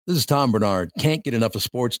This is Tom Bernard. Can't get enough of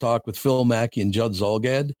sports talk with Phil Mackey and Judd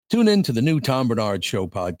Zolgad? Tune in to the new Tom Bernard Show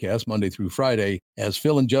podcast Monday through Friday as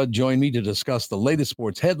Phil and Judd join me to discuss the latest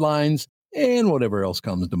sports headlines and whatever else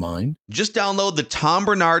comes to mind. Just download the Tom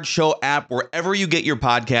Bernard Show app wherever you get your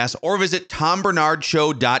podcasts or visit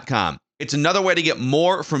tombernardshow.com. It's another way to get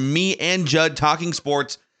more from me and Judd talking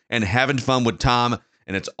sports and having fun with Tom,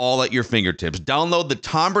 and it's all at your fingertips. Download the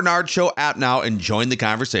Tom Bernard Show app now and join the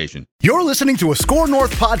conversation. You're listening to a Score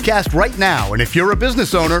North podcast right now, and if you're a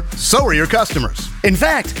business owner, so are your customers. In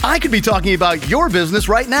fact, I could be talking about your business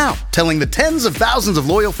right now, telling the tens of thousands of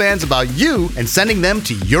loyal fans about you and sending them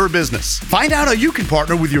to your business. Find out how you can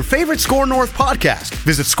partner with your favorite Score North podcast.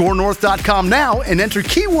 Visit scorenorth.com now and enter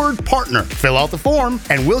keyword partner. Fill out the form,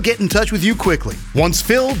 and we'll get in touch with you quickly. Once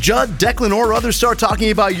Phil, Judd, Declan, or others start talking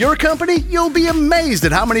about your company, you'll be amazed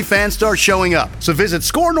at how many fans start showing up. So visit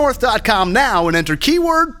scorenorth.com now and enter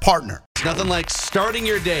keyword partner. Nothing like starting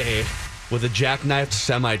your day with a jackknifed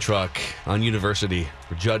semi-truck on University.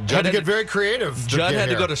 Judd had to get very creative. Judd had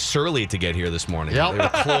to go to Surly to get here this morning. Yep. They were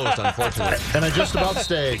closed, unfortunately. And I just about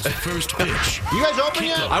stayed. First pitch. You guys open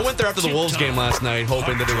yet? I went there after the Wolves game last night,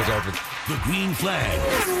 hoping that it was open. The green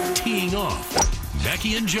flag. Teeing off.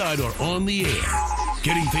 Mackey and Judd are on the air.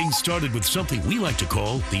 Getting things started with something we like to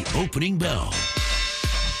call the opening bell.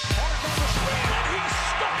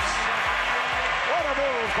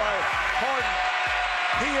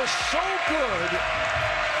 He is so good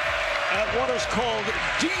at what is called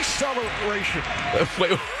deceleration.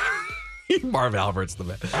 Wait, Marv Albert's the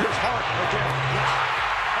man. Here's Hart again.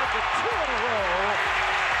 That's a 2 in a row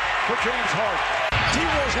for James Hart.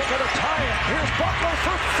 D-Rose looking to tie it. Here's Butler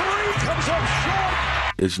for 3. Comes up short.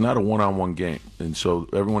 It's not a one-on-one game, and so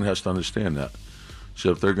everyone has to understand that.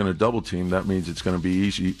 So if they're going to double team, that means it's going to be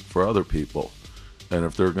easy for other people. And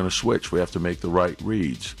if they're going to switch, we have to make the right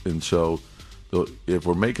reads. And so if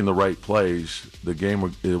we're making the right plays, the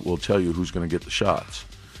game it will tell you who's going to get the shots.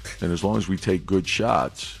 And as long as we take good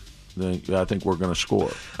shots, then I think we're going to score.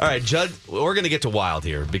 All right, Judd, we're going to get to Wild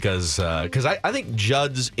here because I think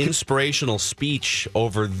Judd's inspirational speech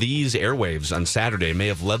over these airwaves on Saturday may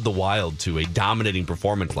have led the Wild to a dominating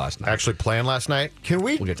performance last night. Actually playing last night.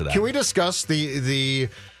 We'll get to that. Can we discuss the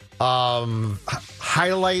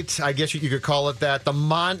highlight, I guess you could call it that,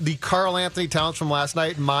 the Karl Anthony Towns from last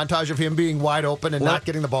night, montage of him being wide open and not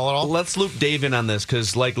getting the ball at all? Let's loop Dave in on this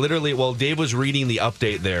because, literally, while Dave was reading the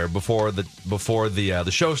update there before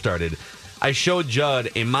the show started, I showed Judd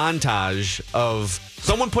a montage of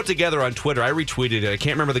someone put together on Twitter. I retweeted it. I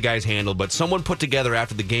can't remember the guy's handle, but someone put together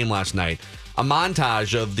after the game last night a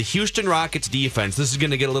montage of the Houston Rockets defense. This is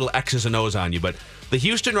going to get a little X's and O's on you, but the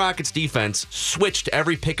Houston Rockets defense switched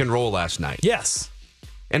every pick and roll last night. Yes.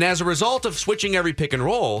 And as a result of switching every pick and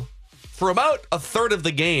roll, for about a third of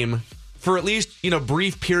the game, for at least,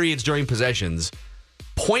 brief periods during possessions,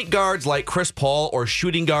 point guards like Chris Paul or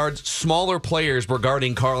shooting guards, smaller players were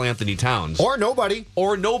guarding Karl Anthony Towns. Or nobody.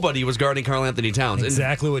 Or nobody was guarding Karl Anthony Towns.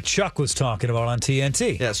 Exactly what Chuck was talking about on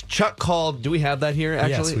TNT. Yes, Chuck called, do we have that here,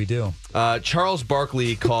 actually? Yes, we do. Charles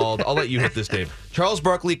Barkley called, I'll let you hit this, Dave. Charles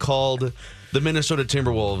Barkley called the Minnesota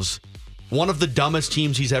Timberwolves one of the dumbest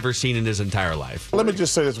teams he's ever seen in his entire life. Let me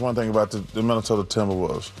just say this one thing about the Minnesota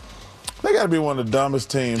Timberwolves. They got to be one of the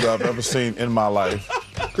dumbest teams I've ever seen in my life.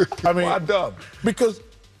 I mean, why dumb? Because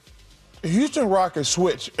Houston Rockets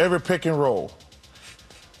switch every pick and roll.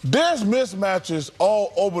 There's mismatches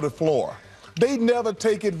all over the floor. They never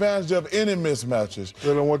take advantage of any mismatches.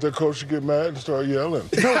 They don't want their coach to get mad and start yelling.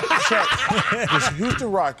 No, the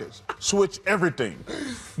Houston Rockets switch everything.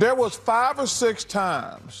 There was 5 or 6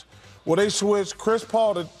 times where they switched Chris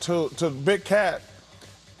Paul to Big Cat,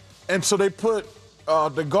 and so they put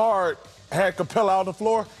the guard had Capella on the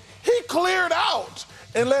floor. He cleared out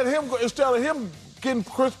and let him go instead of him getting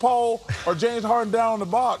Chris Paul or James Harden down in the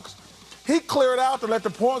box. He cleared out to let the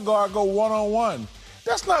point guard go one-on-one.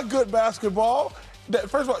 That's not good basketball.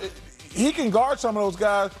 First of all, he can guard some of those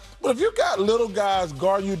guys, but if you got little guys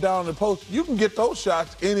guarding you down in the post, you can get those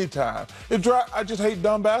shots anytime. I just hate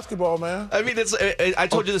dumb basketball, man. I mean, I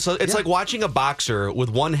told you this. It's like watching a boxer with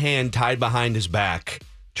one hand tied behind his back,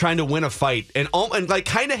 trying to win a fight and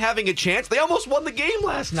kind of having a chance. They almost won the game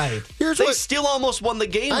last night. They still almost won the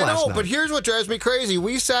game last night. I know, but here's what drives me crazy.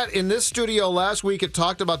 We sat in this studio last week and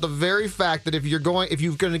talked about the very fact that if you're going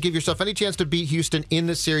to give yourself any chance to beat Houston in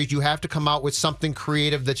this series, you have to come out with something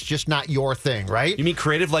creative that's just not your thing, right? You mean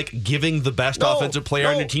creative like giving the best offensive player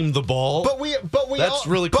on your team the ball? That's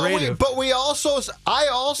really creative. I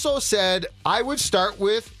also said I would start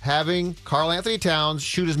with having Karl Anthony Towns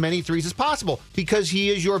shoot as many threes as possible because he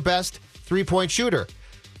is your best three-point shooter.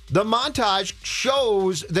 The montage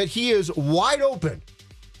shows that he is wide open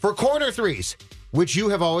For corner threes, which you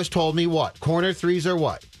have always told me what? Corner threes are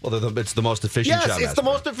what? Well, it's the most efficient shot. Yes, it's the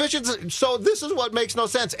most efficient. So this is what makes no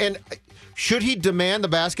sense. And should he demand the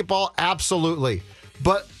basketball? Absolutely.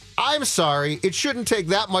 But I'm sorry, it shouldn't take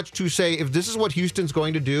that much to say if this is what Houston's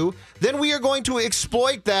going to do, then we are going to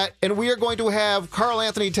exploit that, and we are going to have Karl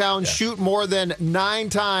Anthony Towns shoot more than 9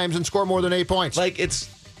 times and score more than 8 points. Like, it's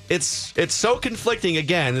so conflicting.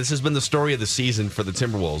 Again, this has been the story of the season for the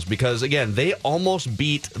Timberwolves because, again, they almost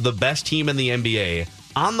beat the best team in the NBA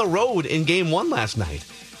on the road in Game 1 last night.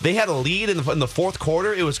 They had a lead in the fourth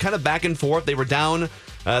quarter. It was kind of back and forth. They were down.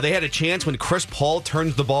 They had a chance when Chris Paul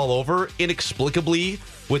turns the ball over inexplicably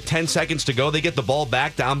with 10 seconds to go. They get the ball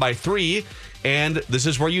back down by 3, and this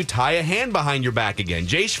is where you tie a hand behind your back again.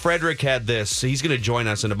 Jace Frederick had this. He's going to join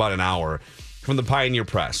us in about an hour from the Pioneer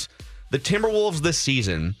Press. The Timberwolves this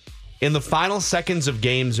season, in the final seconds of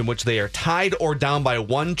games in which they are tied or down by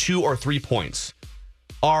 1, 2, or 3 points,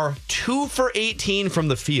 are 2 for 18 from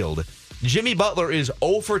the field. Jimmy Butler is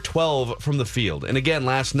 0 for 12 from the field. And again,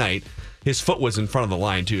 last night, his foot was in front of the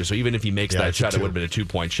line, too. So even if he makes that shot, it would have been a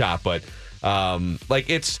 2-point shot. But,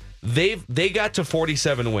 they got to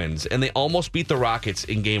 47 wins, and they almost beat the Rockets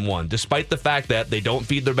in Game 1, despite the fact that they don't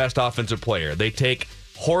feed their best offensive player. They take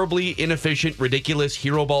horribly inefficient, ridiculous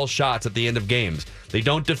hero ball shots at the end of games. They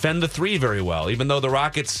don't defend the 3 very well, even though the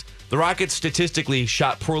Rockets statistically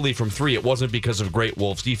shot poorly from 3. It wasn't because of great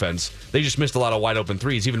Wolves defense. They just missed a lot of wide open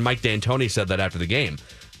threes. Even Mike D'Antoni said that after the game.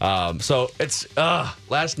 So it's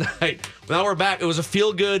last night. Now we're back. It was a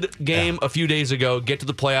feel-good game a few days ago. Get to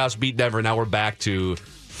the playoffs, beat Denver. Now we're back to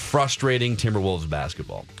frustrating Timberwolves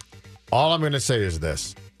basketball. All I'm going to say is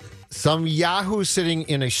this. Some Yahoo sitting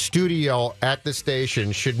in a studio at the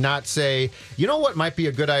station should not say, you know what might be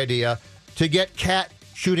a good idea? To get Cat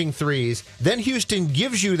shooting threes. Then Houston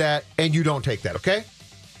gives you that, and you don't take that, okay?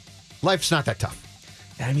 Life's not that tough.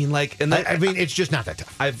 I mean, it's just not that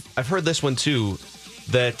tough. I've heard this one, too,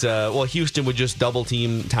 that, Houston would just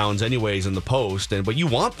double-team Towns anyways in the post, but you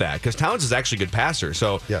want that, because Towns is actually a good passer.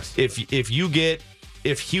 So yes.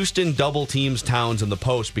 If Houston double-teams Towns in the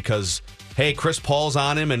post because, hey, Chris Paul's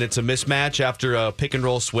on him and it's a mismatch after a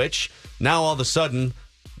pick-and-roll switch, now all of a sudden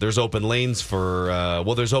there's open lanes for,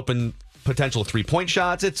 there's open potential 3-point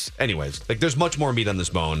shots. There's much more meat on this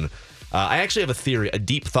bone. I actually have a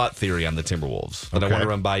deep thought theory on the Timberwolves that I want to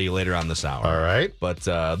run by you later on this hour. All right. But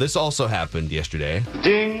this also happened yesterday.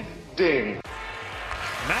 Ding, ding.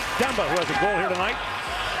 Matt Dumba, who has a goal here tonight,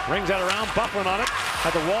 rings that around, Buckland on it.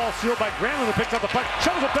 At the wall, sealed by Granlund, who picks up the puck,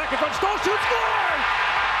 shoves it back in front, Stahl shoots, scores!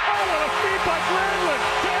 Oh, what a feed by Granlund!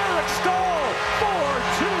 Derek Stahl,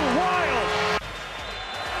 4-2 Wild.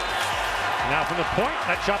 Now from the point,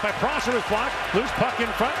 that shot by Prosser is blocked. Loose puck in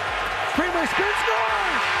front. Greenway spins,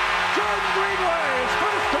 scores! Jordan Greenway, his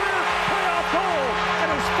first career playoff goal, and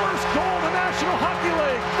his first goal in the National Hockey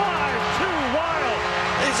League. 5-2 Wild.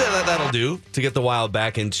 They said that'll do to get the Wild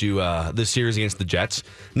back into the series against the Jets.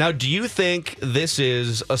 Now, do you think this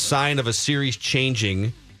is a sign of a series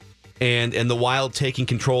changing and the Wild taking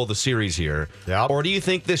control of the series here? Yep. Or do you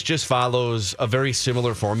think this just follows a very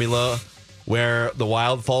similar formula where the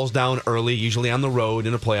Wild falls down early, usually on the road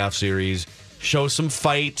in a playoff series, shows some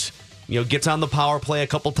fight, gets on the power play a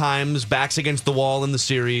couple times, backs against the wall in the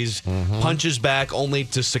series, punches back only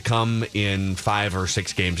to succumb in 5 or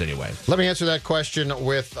 6 games anyway? Let me answer that question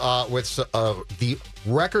with the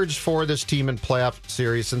records for this team in playoff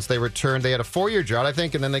series since they returned. They had a 4-year drought, I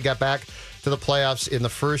think, and then they got back to the playoffs in the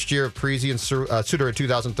first year of Parise and Suter in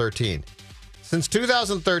 2013. Since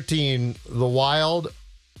 2013, the Wild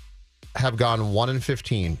have gone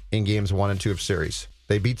 1-15 in games 1 and 2 of series.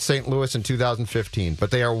 They beat St. Louis in 2015,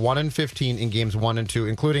 but they are 1-15 in games 1 and 2,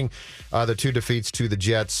 including the 2 defeats to the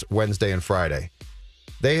Jets Wednesday and Friday.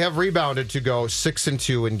 They have rebounded to go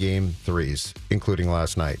 6-2 in game 3s, including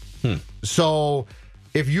last night. So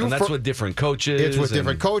and that's with different coaches. It's with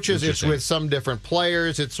different coaches. It's with some different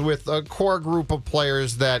players. It's with a core group of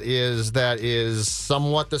players that is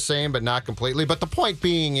somewhat the same, but not completely. But the point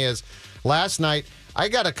being is, last night, I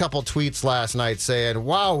got a couple tweets last night saying,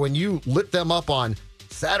 wow, when you lit them up on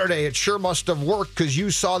Saturday, it sure must have worked because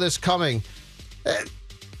you saw this coming.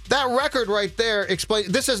 That record right there explains.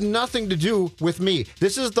 This has nothing to do with me.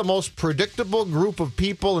 This is the most predictable group of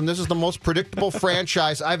people, and this is the most predictable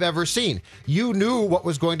franchise I've ever seen. You knew what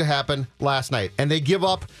was going to happen last night, and they give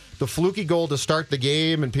up the fluky goal to start the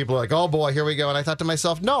game, and people are like, oh boy, here we go. And I thought to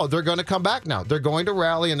myself, no, they're going to come back now. They're going to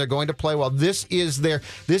rally, and they're going to play well. This is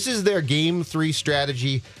their game 3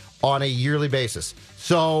 strategy on a yearly basis.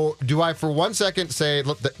 So do I for one second say,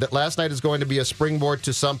 look, that last night is going to be a springboard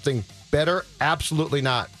to something better? Absolutely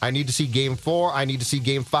not. I need to see Game 4. I need to see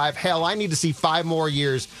Game 5. Hell, I need to see 5 more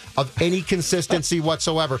years of any consistency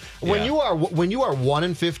whatsoever. When you are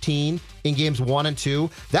 1-15 in games 1 and 2,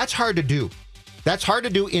 that's hard to do. That's hard to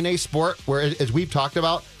do in a sport where, as we've talked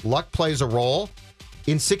about, luck plays a role.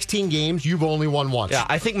 In 16 games, you've only won once. Yeah,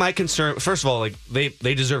 I think my concern, first of all, like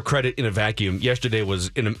they deserve credit in a vacuum. Yesterday was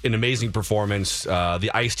an amazing performance. The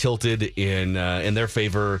ice tilted in their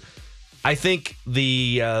favor. I think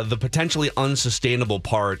the potentially unsustainable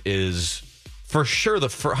part is for sure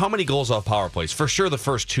how many goals off power plays? For sure, the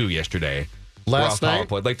first 2 yesterday. Last night, power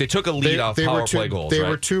play. Like they took a lead off power play goals. They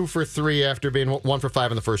were 2 for 3 after being 1 for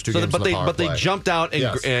 5 in the first 2 games. But they jumped out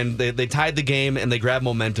and they tied the game and they grabbed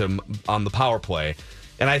momentum on the power play.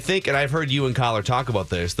 And I think, and I've heard you and Collar talk about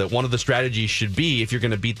this, that one of the strategies should be, if you're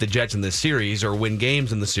going to beat the Jets in this series or win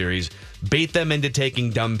games in the series, bait them into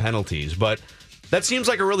taking dumb penalties. But that seems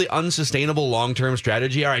like a really unsustainable long-term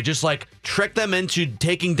strategy. All right, just like trick them into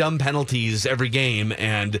taking dumb penalties every game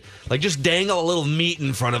and like just dangle a little meat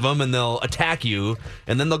in front of them and they'll attack you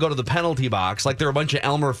and then they'll go to the penalty box like they're a bunch of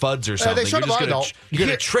Elmer Fuds or something. You're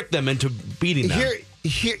going to trick them into beating them.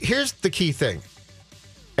 Here's the key thing.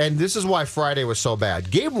 And this is why Friday was so bad.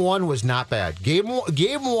 Game 1 was not bad. Game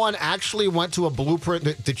 1 actually went to a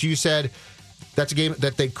blueprint that you said that's a game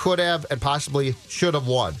that they could have and possibly should have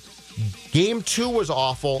won. Game 2 was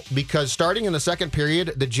awful because starting in the second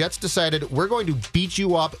period, the Jets decided we're going to beat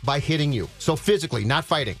you up by hitting you. So physically, not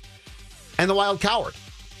fighting. And the Wild cowered.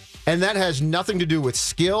 And that has nothing to do with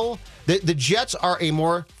skill. The Jets are a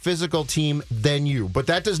more physical team than you, but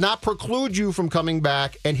that does not preclude you from coming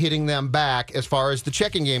back and hitting them back as far as the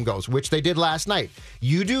checking game goes, which they did last night.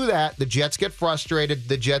 You do that, the Jets get frustrated,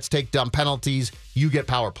 the Jets take dumb penalties, you get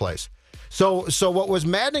power plays. So what was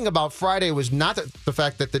maddening about Friday was not the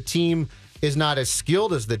fact that the team is not as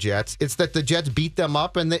skilled as the Jets. It's that the Jets beat them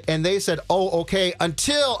up, and they said, oh, okay,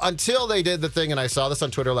 until they did the thing, and I saw this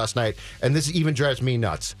on Twitter last night, and this even drives me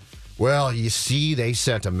nuts. Well, you see, they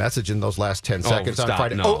sent a message in those last 10 seconds on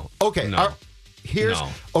Friday. No. Okay. No.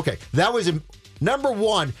 Okay. That was number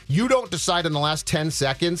one. You don't decide in the last 10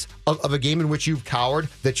 seconds of a game in which you've cowered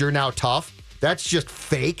that you're now tough. That's just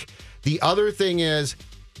fake. The other thing is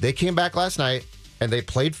they came back last night and they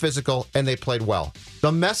played physical and they played well.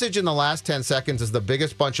 The message in the last 10 seconds is the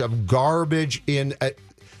biggest bunch of garbage in.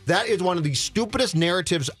 That is one of the stupidest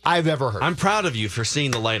narratives I've ever heard. I'm proud of you for seeing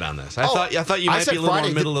the light on this. I thought you might be a little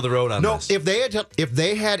more middle of the road on this. No, if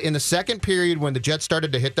they had in the second period when the Jets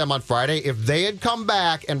started to hit them on Friday, if they had come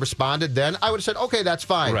back and responded then, I would have said, okay, that's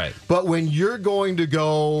fine. Right. But when you're going to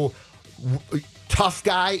go tough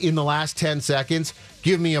guy in the last 10 seconds,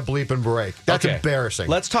 give me a bleeping break. That's embarrassing.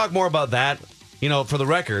 Let's talk more about that. You know, for the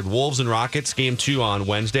record, Wolves and Rockets, game 2 on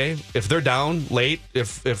Wednesday. If they're down late,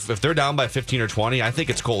 if they're down by 15 or 20, I think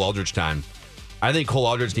it's Cole Aldridge time. I think Cole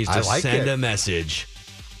Aldridge needs to send a message.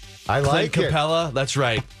 I like Clint Capella, that's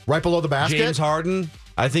right. Right below the basket? James Harden,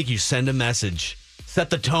 I think you send a message. Set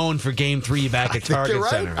the tone for game 3 back at Target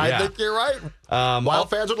Center. I think you're right. Wild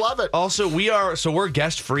fans would love it. Also, we're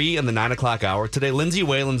guest free in the 9 o'clock hour today. Lindsay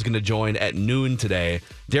Whalen's going to join at noon today.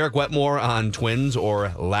 Derek Wetmore on Twins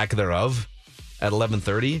or lack thereof at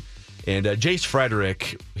 11:30. And Jace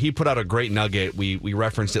Frederick, he put out a great nugget. We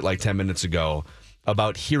referenced it like 10 minutes ago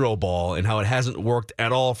about Hero Ball and how it hasn't worked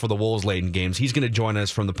at all for the Wolves late in games. He's going to join us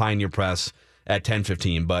from the Pioneer Press at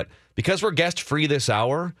 10:15. But because we're guest free this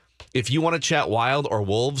hour, if you want to chat Wild or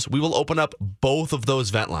Wolves, we will open up both of those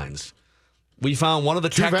vent lines. We found one of the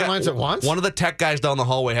vent lines at once? One of the tech guys down the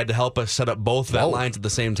hallway had to help us set up both vent lines at the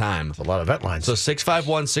same time. That's a lot of vent lines. So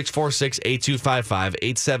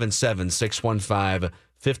 651-646-8255,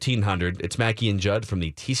 877-615-1500. It's Mackie and Judd from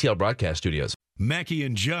the TCL Broadcast Studios. Mackie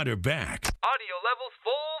and Judd are back. Audio level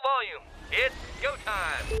full volume. It's go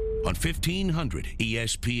time. On 1500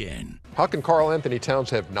 ESPN. How can Karl Anthony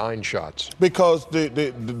Towns have 9 shots? Because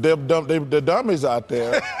the dummies out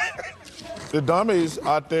there, the dummies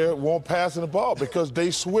out there won't pass the ball because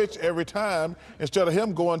they switch every time instead of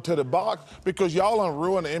him going to the box because y'all done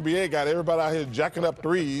ruined the NBA, got everybody out here jacking up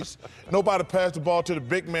threes. Nobody passed the ball to the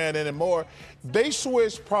big man anymore. They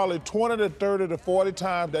switched probably 20 to 30 to 40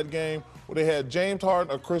 times that game where they had James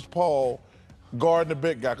Harden or Chris Paul guarding the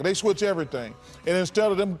big guy. They switch everything. And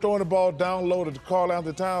instead of them throwing the ball down low to Karl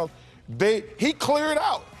Anthony Towns, he cleared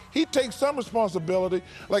out. He takes some responsibility.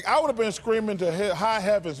 Like, I would have been screaming to high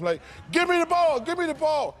heavens, like, give me the ball, give me the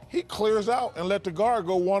ball. He clears out and let the guard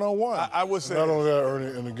go one-on-one. I would say not only that,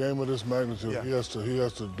 Ernie, in a game of this magnitude, he has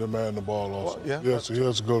to demand the ball also. He has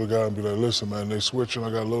to go to the guy and be like, listen, man, they switching.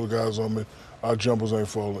 I got little guys on me. Our jumpers ain't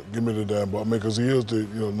falling. Give me the damn ball. Because he is the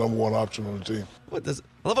number one option on the team. I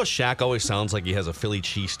love how Shaq always sounds like he has a Philly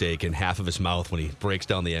cheesesteak in half of his mouth when he breaks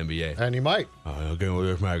down the NBA. And he might. You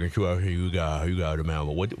got it, man.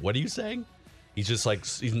 What are you saying? He's just like,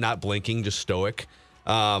 he's not blinking, just stoic.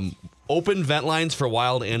 Open vent lines for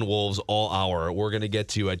Wild and Wolves all hour. We're going to get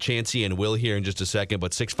to Chancey and Will here in just a second,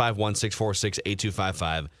 but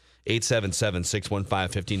 651-646-8255,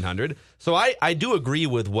 877-615-1500. So I do agree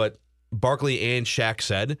with what Barkley and Shaq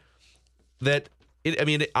said, that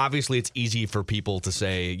obviously it's easy for people to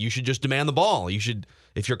say you should just demand the ball. You should,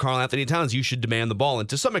 if you're Karl Anthony Towns, you should demand the ball. And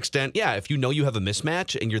to some extent, yeah, if you know you have a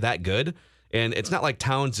mismatch and you're that good, and it's not like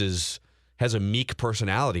Towns has a meek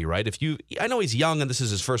personality, right? I know he's young and this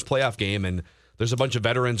is his first playoff game, and there's a bunch of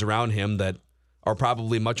veterans around him that are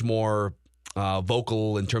probably much more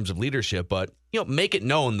vocal in terms of leadership, but make it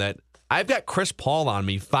known that I've got Chris Paul on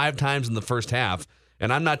me 5 times in the first half,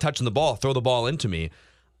 and I'm not touching the ball. Throw the ball into me.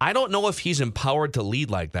 I don't know if he's empowered to lead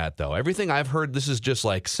like that, though. Everything I've heard, this is just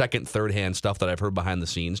like second, third-hand stuff that I've heard behind the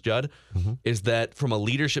scenes, Judd, is that from a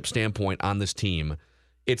leadership standpoint on this team,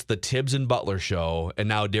 it's the Tibbs and Butler show, and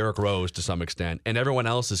now Derrick Rose to some extent, and everyone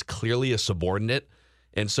else is clearly a subordinate.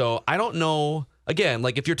 And so I don't know, again,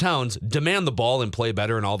 like if you're Towns, demand the ball and play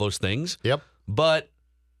better and all those things. Yep. But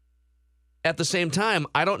at the same time,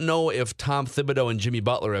 I don't know if Tom Thibodeau and Jimmy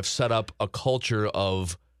Butler have set up a culture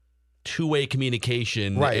of two-way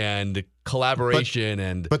communication and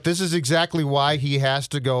collaboration. But this is exactly why he has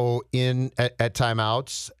to go in at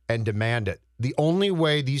timeouts and demand it. The only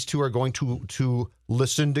way these two are going to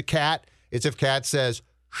listen to Cat is if Cat says,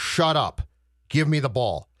 "Shut up, give me the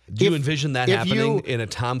ball." Do you envision that happening in a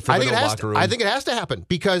Tom Thibodeau locker room? I think it has to happen,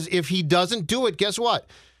 because if he doesn't do it, guess what?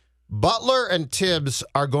 Butler and Tibbs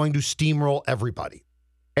are going to steamroll everybody.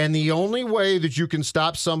 And the only way that you can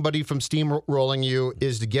stop somebody from steamrolling you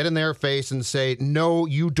is to get in their face and say, "No,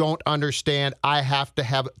 you don't understand. I have to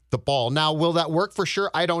have the ball." Now, will that work for sure?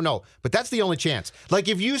 I don't know. But that's the only chance. Like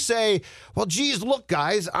if you say, "Well, geez, look,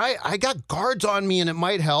 guys, I got guards on me and it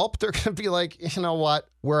might help," they're going to be like, "You know what?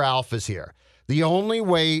 We're alphas here." The only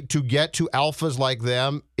way to get to alphas like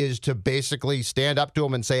them is to basically stand up to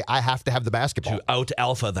them and say, "I have to have the basketball." To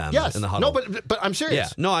out-alpha them yes. in the huddle. No, but I'm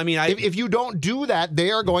serious. Yeah. No, I mean, if you don't do that,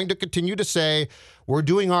 they are going to continue to say, "We're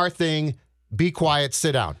doing our thing. Be quiet.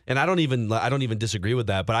 Sit down." And I don't even disagree with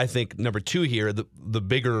that. But I think number 2 here, the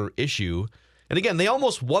bigger issue. And again, they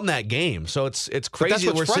almost won that game, so it's crazy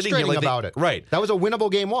that we're sitting here like about it. Right, that was a winnable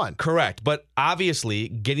game 1. Correct, but obviously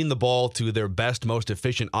getting the ball to their best, most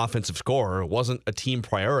efficient offensive scorer wasn't a team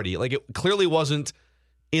priority. Like it clearly wasn't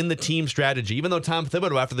in the team strategy. Even though Tom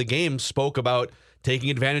Thibodeau after the game spoke about taking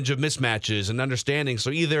advantage of mismatches and understanding, so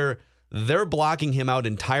either they're blocking him out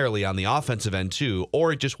entirely on the offensive end too,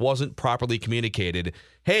 or it just wasn't properly communicated.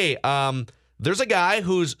 Hey, there's a guy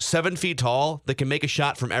who's 7 feet tall that can make a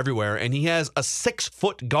shot from everywhere, and he has a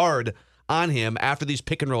 6-foot guard on him after these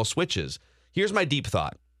pick and roll switches. Here's my deep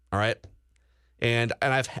thought, all right? And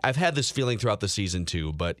I've had this feeling throughout the season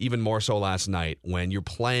too, but even more so last night when you're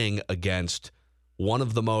playing against one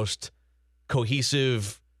of the most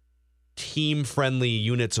cohesive, team-friendly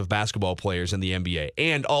units of basketball players in the NBA.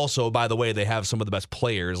 And also, by the way, they have some of the best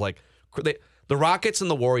players. Like the Rockets and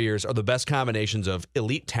the Warriors are the best combinations of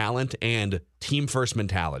elite talent and team-first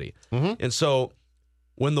mentality. And so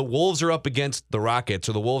when the Wolves are up against the Rockets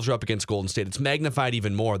or the Wolves are up against Golden State, it's magnified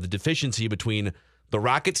even more, the deficiency between the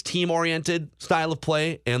Rockets' team-oriented style of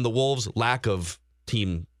play and the Wolves' lack of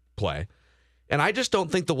team play. And I just don't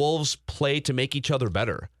think the Wolves play to make each other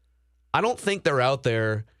better. I don't think they're out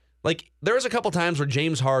there. Like, there's a couple times where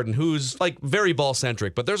James Harden, who's like very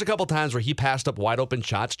ball-centric, but there's a couple times where he passed up wide-open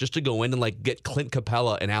shots just to go in and like get Clint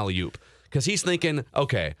Capella an alley-oop. Because he's thinking,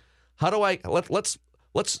 okay, how do I let's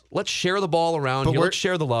share the ball around here. Let's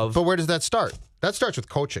share the love. But where does that start? That starts with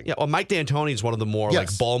coaching. Yeah, well, Mike D'Antoni is one of the more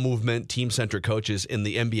like ball movement, team-centric coaches in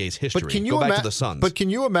the NBA's history. But can you go back to the Suns. But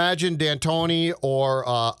can you imagine D'Antoni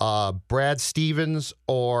or Brad Stevens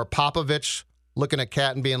or Popovich looking at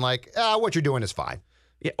Cat and being like, "What you're doing is fine."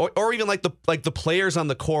 Yeah, or even like the players on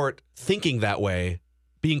the court thinking that way,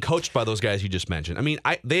 being coached by those guys you just mentioned. I mean,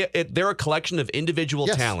 they're a collection of individual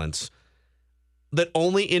talents that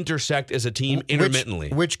only intersect as a team intermittently.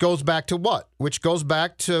 Which goes back to what? Which goes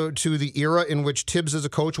back to the era in which Tibbs as a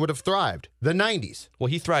coach would have thrived, the 90s. Well,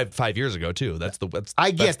 he thrived 5 years ago too.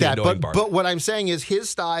 I get that, but what I'm saying is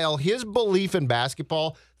his style, his belief in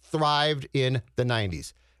basketball thrived in the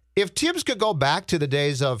 90s. If Tibbs could go back to the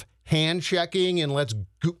days of hand checking and let's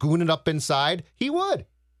goon it up inside, he would.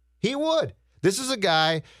 He would. This is a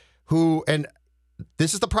guy who, and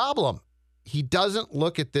this is the problem. he doesn't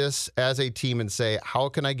look at this as a team and say, how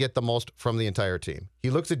can I get the most from the entire team? He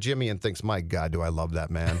looks at Jimmy and thinks, my God, do I love that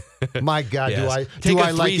man. My God, Yes. do I Take do a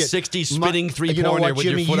I like it. 360 spinning three-pointer you know what, with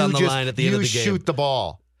Jimmy, your foot on the just- line at the end of the game. You shoot the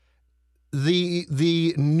ball.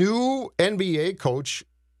 The new NBA coach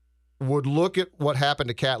would look at what happened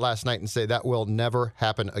to Cat last night and say that will never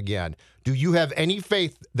happen again. Do you have any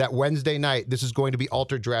faith that Wednesday night this is going to be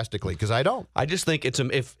altered drastically? Because I don't. I just think it's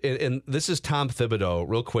and this is Tom Thibodeau,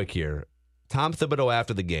 real quick here. Tom Thibodeau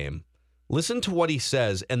after the game. Listen to what he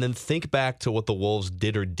says and then think back to what the Wolves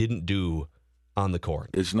did or didn't do on the court.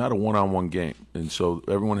 It's not a one-on-one game, and so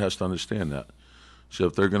everyone has to understand that. So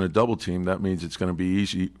if they're going to double team, that means it's going to be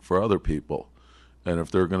easy for other people. And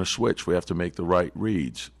if they're going to switch, we have to make the right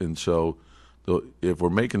reads. And so if we're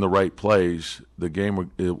making the right plays, the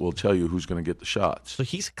game it will tell you who's going to get the shots. So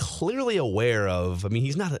he's clearly aware of, I mean,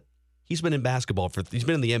 he's been in basketball he's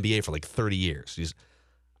been in the NBA for like 30 years.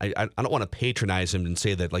 I don't want to patronize him and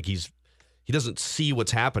say that like he doesn't see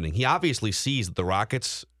what's happening. He obviously sees that the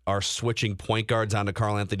Rockets are switching point guards onto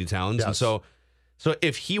Karl Anthony Towns. Yes. And so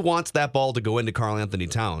if he wants that ball to go into Karl Anthony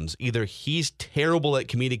Towns, either he's terrible at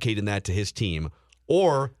communicating that to his team,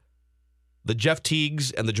 or the Jeff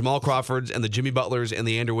Teagues and the Jamal Crawfords and the Jimmy Butlers and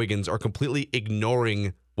the Andrew Wiggins are completely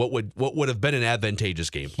ignoring what would have been an advantageous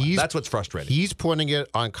game plan. That's what's frustrating. He's putting it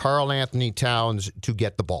on Karl Anthony Towns to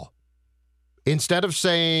get the ball. Instead of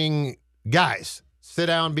saying, guys, sit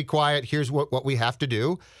down, be quiet, here's what we have to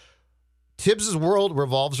do. Tibbs' world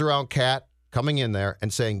revolves around Cat coming in there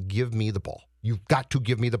and saying, give me the ball. You've got to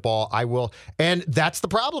give me the ball. I will. And that's the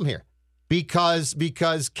problem here. Because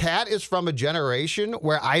Cat is from a generation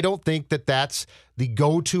where I don't think that that's the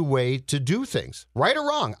go-to way to do things. Right or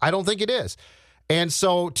wrong, I don't think it is. And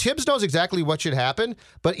so Tibbs knows exactly what should happen,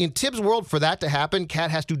 but in Tibbs' world, for that to happen, Cat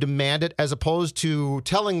has to demand it as opposed to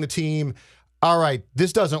telling the team, all right,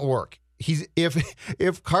 this doesn't work.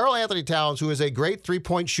 If Karl Anthony Towns, who is a great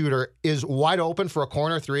three-point shooter, is wide open for a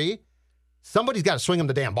corner three, somebody's got to swing him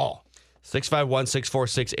the damn ball.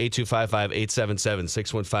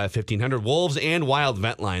 651-646-8255-877-615-1500. Wolves and Wild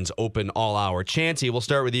vent lines open all hour. Chancey, we'll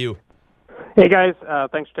start with you. Hey, guys.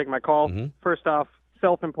 Thanks for taking my call. First off,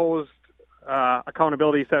 self-imposed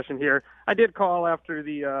accountability session here. I did call after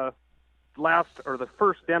the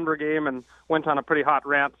first Denver game and went on a pretty hot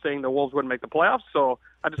rant saying the Wolves wouldn't make the playoffs. So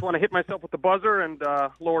I just want to hit myself with the buzzer and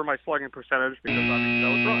lower my slugging percentage because obviously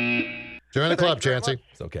that was wrong. Join the club, Chancey.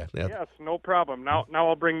 It's okay. Yeah. Yes, no problem. Now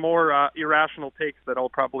I'll bring more irrational takes that I'll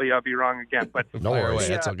probably be wrong again. But no worries.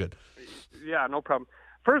 That's all good. Yeah, no problem.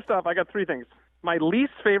 First off, I got three things. My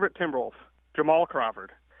least favorite Timberwolf, Jamal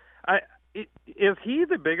Crawford. Is he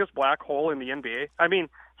the biggest black hole in the NBA? I mean,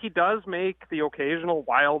 he does make the occasional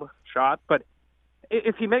wild shot, but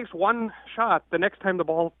if he makes one shot, the next time the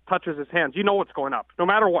ball touches his hands, you know what's going up, no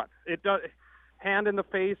matter what. It does. Hand in the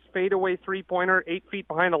face, fadeaway three-pointer, 8 feet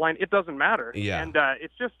behind the line. It doesn't matter. Yeah. And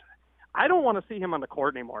it's just, I don't want to see him on the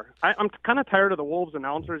court anymore. I'm kind of tired of the Wolves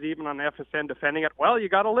announcers, even on FSN, defending it. Well, you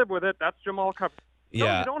got to live with it. That's Jamal Crawford. No,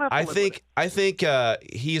 Yeah, you don't have to I live with think it. I think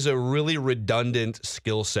he's a really redundant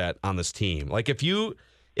skill set on this team. Like if you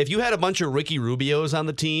had a bunch of Ricky Rubios on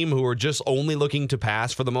the team who are just only looking to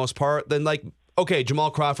pass for the most part, then like okay, Jamal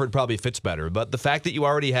Crawford probably fits better. But the fact that you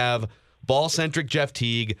already have ball-centric Jeff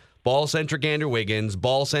Teague, ball-centric Andrew Wiggins,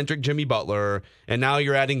 ball-centric Jimmy Butler, and now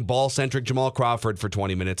you're adding ball-centric Jamal Crawford for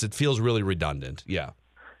 20 minutes, it feels really redundant. Yeah.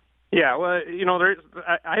 Yeah, well,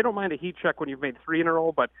 I don't mind a heat check when you've made 3 in a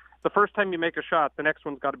row, but the first time you make a shot, the next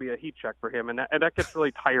one's got to be a heat check for him, and that gets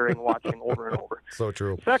really tiring watching over and over. So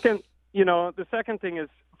true. Second, the second thing is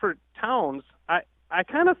for Towns, I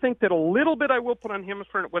kind of think that a little bit I will put on him is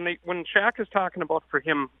for when Shaq is talking about for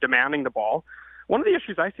him demanding the ball. One of the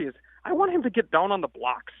issues I see is I want him to get down on the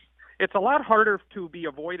blocks. It's a lot harder to be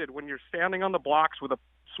avoided when you're standing on the blocks with a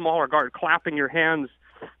smaller guard, clapping your hands.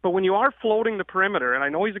 But when you are floating the perimeter, and I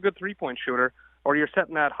know he's a good three-point shooter, or you're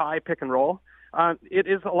setting that high pick and roll, it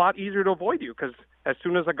is a lot easier to avoid you because as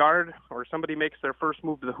soon as a guard or somebody makes their first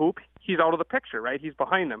move to the hoop, he's out of the picture, right? He's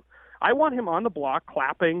behind them. I want him on the block,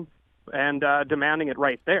 clapping and demanding it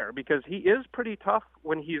right there because he is pretty tough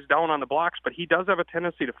when he's down on the blocks, but he does have a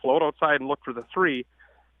tendency to float outside and look for the three.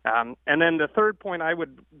 And then the third point I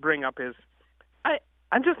would bring up is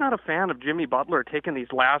I'm just not a fan of Jimmy Butler taking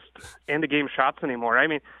these last end-of-game shots anymore. I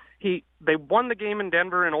mean, they won the game in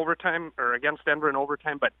Denver in overtime, or against Denver in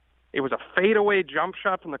overtime, but it was a fadeaway jump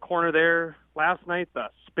shot from the corner there. Last night, the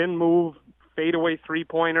spin move, fadeaway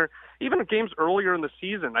three-pointer. Even games earlier in the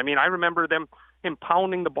season, I mean, I remember him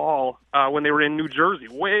pounding the ball when they were in New Jersey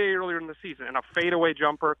way earlier in the season, and a fadeaway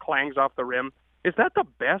jumper clangs off the rim. Is that the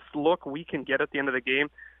best look we can get at the end of the game?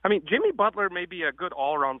 I mean, Jimmy Butler may be a good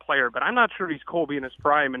all-around player, but I'm not sure he's Kobe in his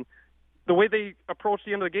prime. And the way they approach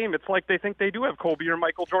the end of the game, it's like they think they do have Kobe or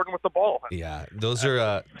Michael Jordan with the ball. Yeah, those are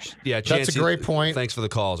That's Chancey, a great point. Thanks for the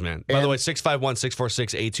calls, man. By the way,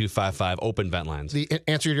 651-646-8255, open vent lines. The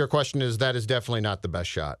answer to your question is that is definitely not the best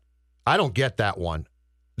shot. I don't get that one.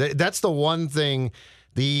 That's the one thing.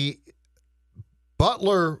 The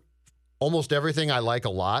Butler, almost everything I like a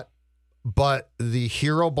lot. But the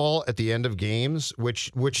hero ball at the end of games,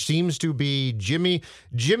 which seems to be Jimmy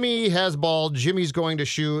has ball, Jimmy's going to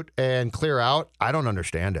shoot and clear out, I don't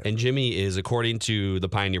understand it. And Jimmy is, according to the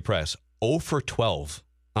Pioneer Press, 0 for 12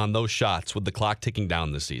 on those shots with the clock ticking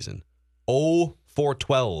down this season. 0 for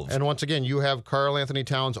 12. And once again, you have Karl Anthony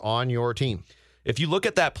Towns on your team. If you look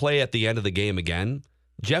at that play at the end of the game again,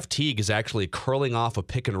 Jeff Teague is actually curling off a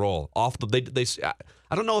pick and roll. I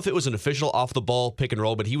don't know if it was an official off-the-ball pick and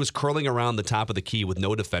roll, but he was curling around the top of the key with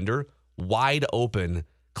no defender, wide open,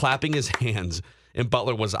 clapping his hands. And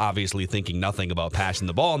Butler was obviously thinking nothing about passing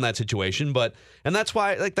the ball in that situation. And that's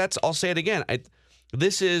why, I'll say it again.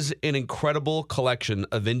 This is an incredible collection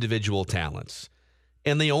of individual talents.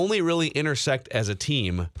 And they only really intersect as a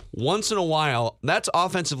team once in a while. That's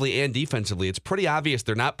offensively and defensively. It's pretty obvious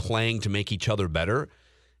they're not playing to make each other better.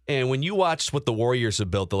 And when you watch what the Warriors have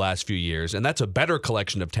built the last few years, and that's a better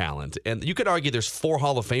collection of talent, and you could argue there's 4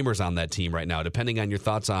 Hall of Famers on that team right now, depending on your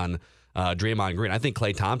thoughts on Draymond Green. I think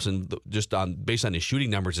Klay Thompson, based on his shooting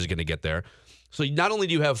numbers, is going to get there. So not only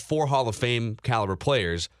do you have 4 Hall of Fame caliber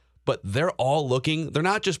players, but they're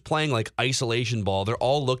not just playing like isolation ball. They're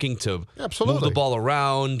all looking to move the ball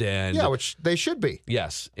around. And which they should be.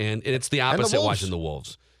 Yes, and it's the opposite watching the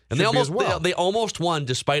Wolves. And they almost won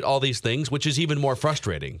despite all these things, which is even more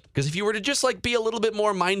frustrating. Because if you were to just be a little bit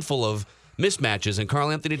more mindful of mismatches and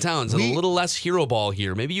Karl Anthony Towns and a little less hero ball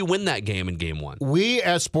here, maybe you win that game in game 1. We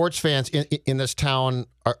as sports fans in this town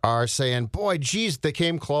are saying, boy, geez, they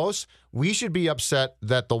came close. We should be upset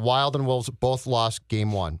that the Wild and Wolves both lost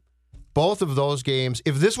game 1. Both of those games,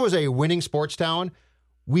 if this was a winning sports town,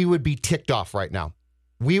 we would be ticked off right now.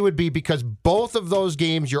 We would be, because both of those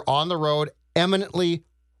games, you're on the road, eminently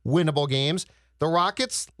winnable games. The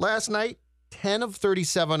Rockets last night, 10 of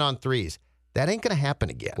 37 on threes. That ain't going to happen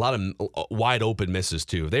again. A lot of wide open misses,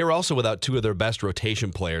 too. They were also without 2 of their best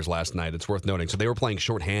rotation players last night. It's worth noting. So they were playing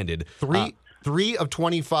shorthanded. 3 of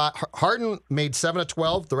 25. Harden made 7 of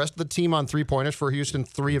 12. The rest of the team on 3-pointers for Houston,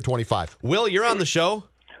 3 of 25. Will, you're on the show.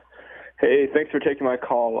 Hey, thanks for taking my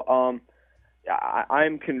call.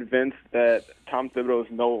 I'm convinced that Tom Thibodeau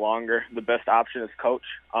is no longer the best option as coach.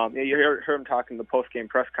 You heard him talking in the post-game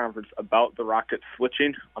press conference about the Rockets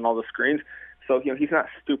switching on all the screens. So, he's not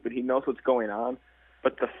stupid. He knows what's going on.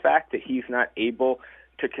 But the fact that he's not able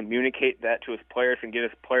to communicate that to his players and get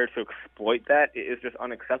his players to exploit that is just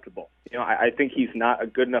unacceptable. I think he's not a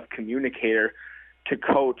good enough communicator to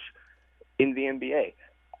coach in the NBA.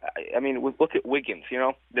 I mean, look at Wiggins,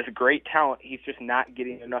 this great talent. He's just not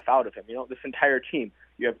getting enough out of him. This entire team,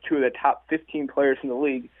 you have 2 of the top 15 players in the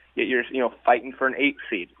league, yet you're, fighting for an 8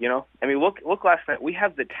 seed, I mean, look last night. We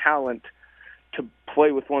have the talent to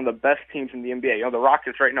play with one of the best teams in the NBA. The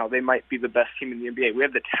Rockets right now, they might be the best team in the NBA. We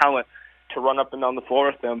have the talent to run up and down the floor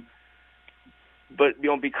with them. But,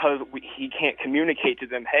 because he can't communicate to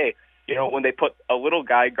them, hey, when they put a little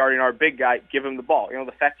guy guarding our big guy, give him the ball.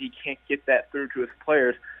 The fact that he can't get that through to his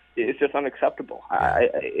players is just unacceptable.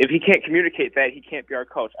 If he can't communicate that, he can't be our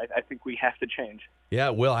coach. I think we have to change. Yeah,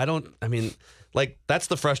 Will, that's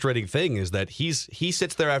the frustrating thing, is that he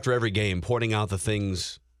sits there after every game pointing out the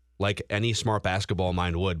things, like any smart basketball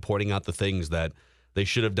mind would, pointing out the things that they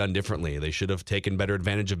should have done differently. They should have taken better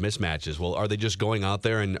advantage of mismatches. Well, are they just going out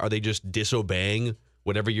there and are they just disobeying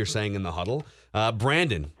whatever you're saying in the huddle?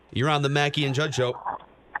 Brandon, you're on the Mackey and Judd show.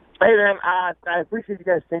 Hey, man, I appreciate you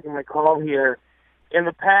guys taking my call here. In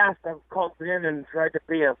the past, I've called in and tried to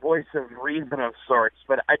be a voice of reason of sorts,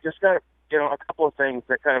 but I just got, a couple of things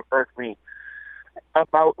that kind of irk me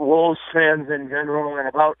about Wolves fans in general and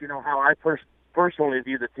about, how I personally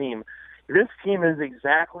view the team. This team is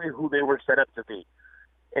exactly who they were set up to be.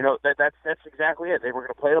 That's exactly it. They were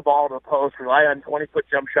going to play the ball to the post, rely on 20-foot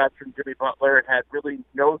jump shots from Jimmy Butler, and had really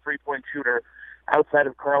no three-point shooter outside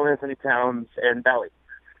of Karl Anthony Towns and Belly.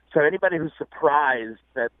 So anybody who's surprised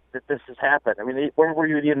that this has happened, where were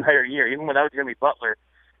you the entire year? Even without Jimmy Butler,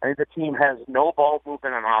 I think the team has no ball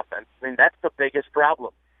movement on offense. That's the biggest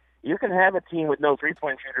problem. You can have a team with no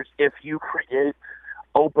three-point shooters if you create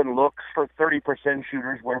open looks for 30%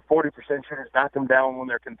 shooters where 40% shooters knock them down when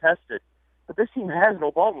they're contested. But this team has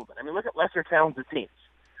no ball movement. Look at lesser talented teams.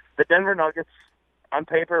 The Denver Nuggets, on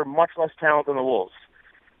paper, much less talent than the Wolves.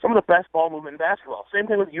 some of the best ball movement in basketball. Same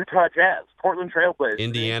thing with Utah Jazz, Portland Trailblazers.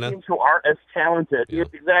 Indiana. Teams who aren't as talented,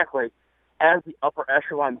 exactly, as the upper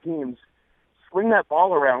echelon teams, swing that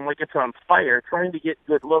ball around like it's on fire, trying to get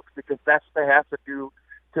good looks because that's what they have to do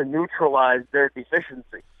to neutralize their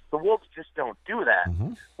deficiencies. The Wolves just don't do that.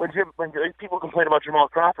 Mm-hmm. When people complain about Jamal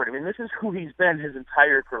Crawford, I mean, this is who he's been his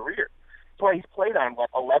entire career. That's why he's played on,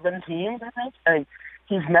 11 teams, I think? And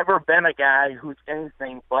he's never been a guy who's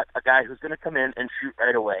anything but a guy who's going to come in and shoot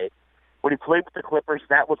right away. When he played with the Clippers,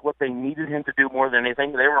 that was what they needed him to do more than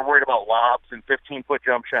anything. They were worried about lobs and 15-foot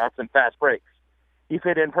jump shots and fast breaks. He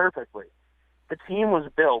fit in perfectly. The team was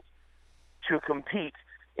built to compete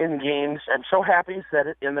in games. I'm so happy you said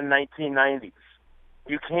it, in the 1990s.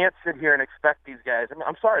 You can't sit here and expect these guys. I mean,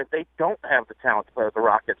 I'm sorry, if they don't have the talent to play with the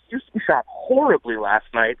Rockets. Houston shot horribly last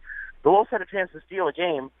night. The Wolves had a chance to steal a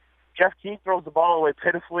game. Jeff Teague throws the ball away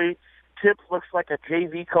pitifully. Tips looks like a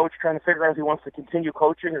JV coach trying to figure out if he wants to continue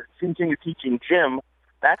coaching or continue teaching gym.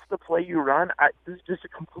 That's the play you run. This is just a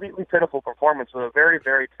completely pitiful performance with a very,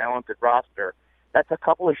 very talented roster. That's a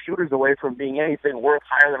couple of shooters away from being anything worth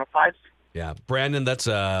higher than a 5 seed. Yeah, Brandon, that's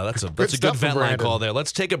a good vent line call there.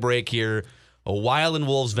 Let's take a break here. A Wild and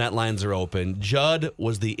Wolves vent lines are open. Judd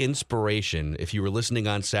was the inspiration, if you were listening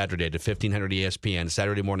on Saturday to 1500 ESPN,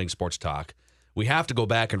 Saturday Morning Sports Talk. We have to go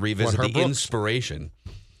back and revisit the Brooks? inspiration.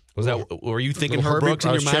 Were you thinking Little Herb Brooks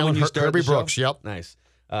in your mind when you started Herbie the show? Brooks, yep. Nice.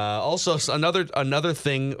 Also, another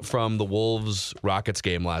thing from the Wolves-Rockets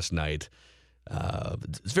game last night.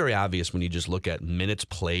 It's very obvious when you just look at minutes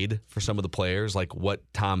played for some of the players, like what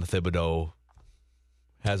Tom Thibodeau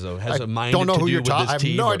has a mind to do with this I have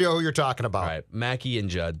team. no idea who you're talking about. All right, Mackey and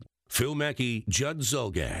Judd. Phil Mackey, Judd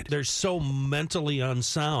Zulgad. They're so mentally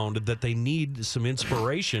unsound that they need some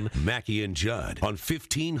inspiration. Mackey and Judd on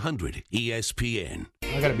 1500 ESPN.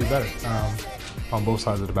 I got to be better on both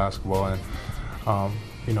sides of the basketball. And,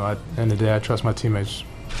 at the end of the day, I trust my teammates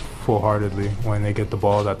full-heartedly when they get the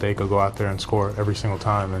ball that they could go out there and score every single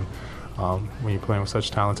time. And when you're playing with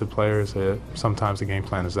such talented players, sometimes the game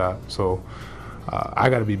plan is that. So I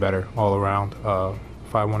got to be better all around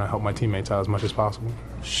if I want to help my teammates out as much as possible.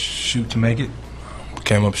 Shoot to make it.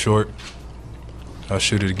 Came up short. I'll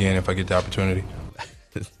shoot it again if I get the opportunity.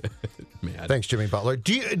 Man. Thanks, Jimmy Butler.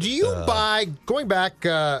 Do you buy, going back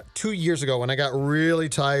 2 years ago when I got really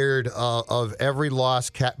tired of every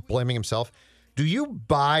loss, Cat blaming himself, do you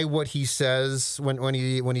buy what he says when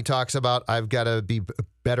he talks about I've got to be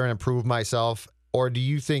better and improve myself? Or do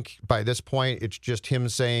you think by this point it's just him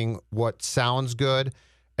saying what sounds good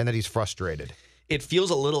and that he's frustrated? It feels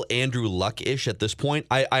a little Andrew Luck-ish at this point.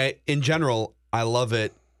 I in general, I love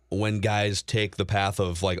it when guys take the path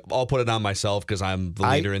of, like, I'll put it on myself because I'm the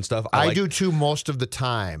leader and stuff. I do too most of the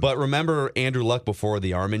time. But remember Andrew Luck before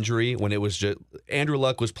the arm injury when it was just Andrew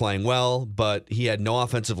Luck was playing well, but he had no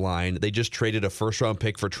offensive line. They just traded a first-round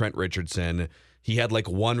pick for Trent Richardson. He had like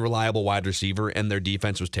one reliable wide receiver, and their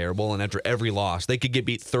defense was terrible. And after every loss, they could get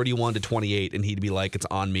beat 31-28, and he'd be like, "It's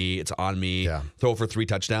on me, it's on me." Yeah. Throw for 3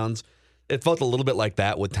 touchdowns. It felt a little bit like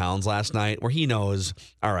that with Towns last night, where he knows,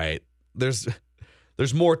 all right, there's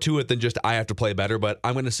more to it than just I have to play better, but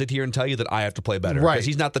I'm going to sit here and tell you that I have to play better. Right. Because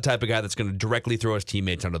he's not the type of guy that's going to directly throw his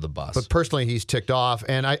teammates under the bus. But personally, he's ticked off.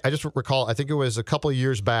 And I just recall, I think it was a couple of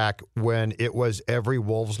years back when it was every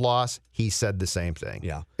Wolves loss, he said the same thing.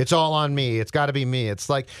 Yeah. It's all on me. It's got to be me. It's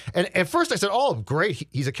like, and at first I said, oh, great,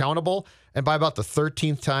 he's accountable. And by about the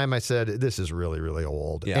 13th time, I said, this is really, really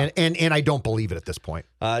old. Yeah. And I don't believe it at this point.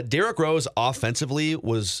 Derrick Rose offensively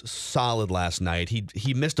was solid last night.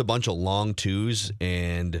 He missed a bunch of long twos,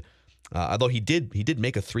 and although he did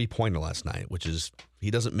make a 3-pointer last night, which is,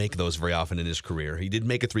 he doesn't make those very often in his career. He did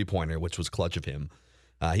make a 3-pointer, which was clutch of him.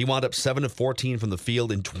 He wound up 7 of 14 from the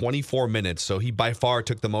field in 24 minutes, so he by far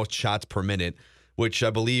took the most shots per minute, which I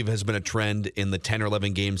believe has been a trend in the 10 or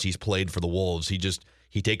 11 games he's played for the Wolves.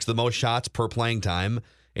 He takes the most shots per playing time,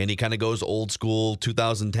 and he kind of goes old school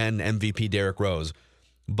 2010 MVP Derrick Rose.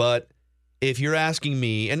 But if you're asking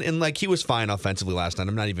me, and like he was fine offensively last night.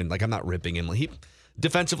 I'm not ripping him.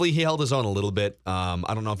 Defensively, he held his own a little bit. I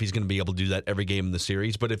don't know if he's going to be able to do that every game in the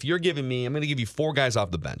series. But if you're giving me, I'm going to give you 4 guys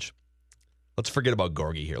off the bench. Let's forget about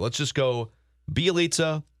Gorgie here. Let's just go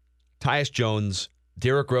Bjelica, Tyus Jones,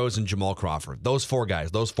 Derrick Rose, and Jamal Crawford. Those 4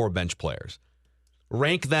 guys, those 4 bench players.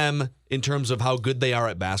 Rank them in terms of how good they are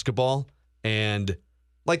at basketball and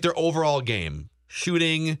like their overall game.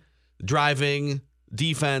 Shooting, driving,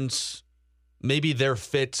 defense, maybe their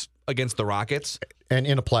fit against the Rockets. And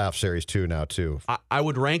in a playoff series too now too. I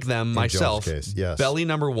would rank them in myself. Jones' case, yes. Belly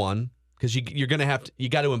number 1, because you're going to have to, you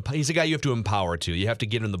got to, he's a guy you have to empower to. You have to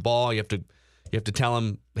get him the ball. You have to You have to tell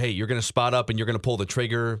him, hey, you're going to spot up and you're going to pull the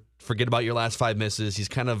trigger. Forget about your last 5 misses. He's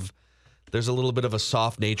there's a little bit of a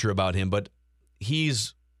soft nature about him, but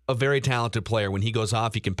he's a very talented player. When he goes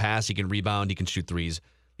off, he can pass, he can rebound, he can shoot threes.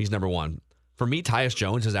 He's number one. For me, Tyus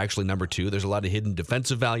Jones is actually number 2. There's a lot of hidden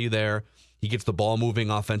defensive value there. He gets the ball moving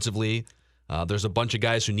offensively. There's a bunch of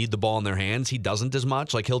guys who need the ball in their hands. He doesn't as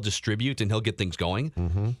much. Like, he'll distribute and he'll get things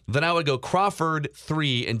going. Then I would go Crawford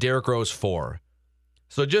 3 and Derrick Rose 4.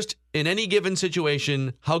 So just in any given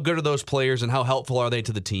situation, how good are those players and how helpful are they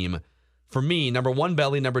to the team? For me, number 1,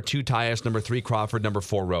 Belly, number 2, Tyus, number 3, Crawford, number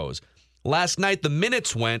 4, Rose. Last night, the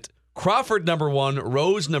minutes went Crawford number 1,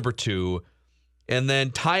 Rose number 2, and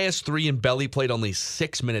then Tyus 3 and Belly played only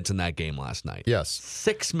 6 minutes in that game last night. Yes.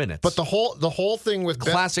 6 minutes. But the whole thing with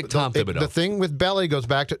classic Tom Thibodeau. The thing with Belly goes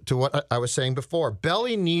back to what I was saying before.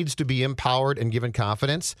 Belly needs to be empowered and given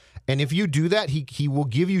confidence, and if you do that, he will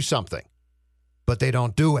give you something. But they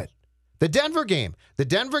don't do it. The Denver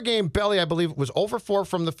game, Belly, I believe, was over 4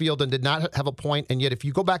 from the field and did not have a point. And yet, if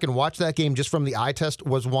you go back and watch that game just from the eye test,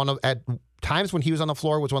 was one of, at times when he was on the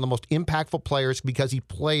floor, was one of the most impactful players because he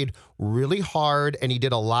played really hard and he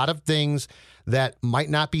did a lot of things that might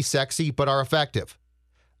not be sexy but are effective.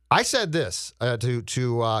 I said this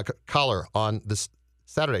to Collar on this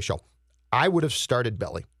Saturday show. I would have started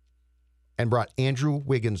Belly and brought Andrew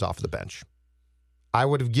Wiggins off the bench. I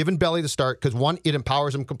would have given Belly the start because, 1, it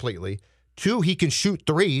empowers him completely. 2, he can shoot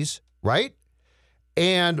threes, right?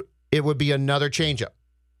 And it would be another changeup.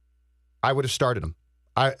 I would have started him.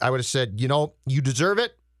 I would have said, you deserve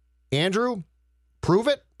it. Andrew, prove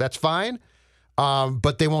it. That's fine.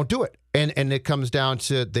 But they won't do it. And it comes down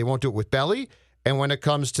to they won't do it with Belly. And when it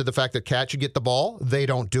comes to the fact that Cat should get the ball, they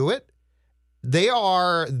don't do it. They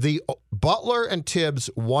are Butler and Tibbs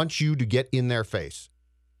want you to get in their face.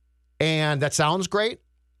 And that sounds great.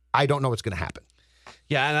 I don't know what's going to happen.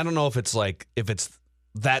 Yeah, and I don't know if it's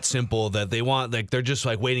that simple that they want, like, they're just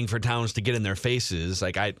like waiting for Towns to get in their faces.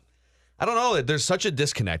 Like, I don't know. There's such a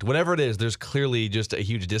disconnect. Whatever it is, there's clearly just a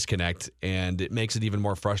huge disconnect, and it makes it even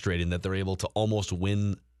more frustrating that they're able to almost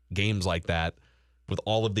win games like that with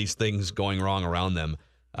all of these things going wrong around them.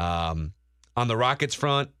 On the Rockets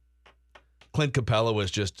front, Clint Capella was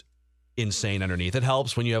just insane underneath. It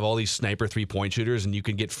helps when you have all these sniper 3-point shooters and you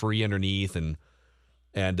can get free underneath, and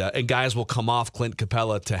guys will come off Clint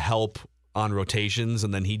Capella to help on rotations,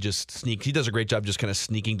 and then he just sneaks. He does a great job just kind of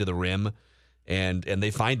sneaking to the rim, and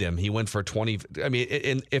they find him. He went for 20. I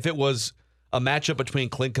mean, if it was a matchup between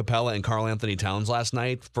Clint Capella and Karl Anthony Towns last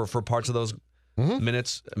night for parts of those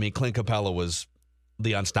minutes, I mean, Clint Capella was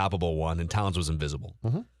the unstoppable one, and Towns was invisible.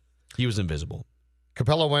 He was invisible.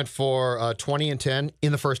 Capella went for 20 and 10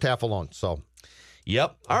 in the first half alone. So,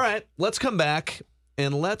 yep. All right, let's come back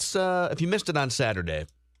and let's. If you missed it on Saturday,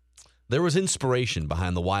 there was inspiration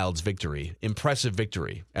behind the Wild's victory, impressive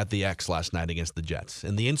victory at the X last night against the Jets,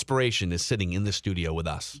 and the inspiration is sitting in the studio with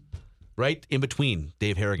us, right in between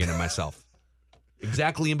Dave Harrigan and myself,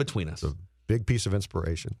 exactly in between us. A big piece of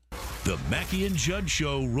inspiration. The Mackey and Judd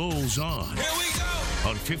Show rolls on. Here we go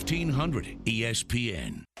on 1500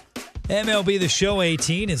 ESPN. MLB The Show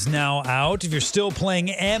 18 is now out. If you're still playing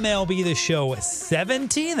MLB The Show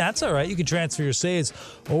 17, that's all right. You can transfer your saves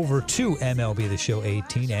over to MLB The Show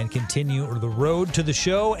 18 and continue the road to the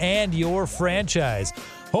show and your franchise.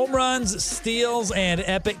 Home runs, steals, and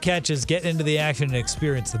epic catches. Get into the action and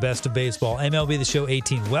experience the best of baseball. MLB The Show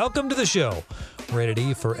 18. Welcome to the show. Rated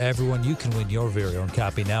E for everyone. You can win your very own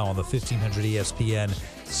copy now on the 1500 ESPN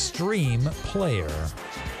Stream Player.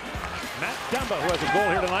 Matt Dumba, who has a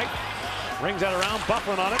goal here tonight, rings that around,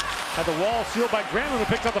 Bufflin on it, had the wall sealed by Granlund, who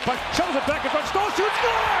picks up the puck, shoves it back in front, Stahl shoots,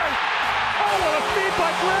 scores! Oh, what a feed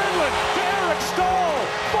by Granlund to Eric Stahl,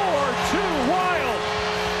 4-2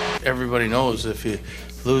 Wild. Everybody knows if you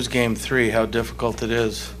lose Game 3 how difficult it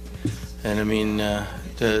is, and I mean,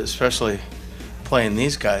 especially playing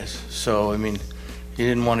these guys. So I mean, you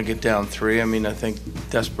didn't want to get down 3. I mean, I think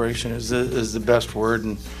desperation is the best word,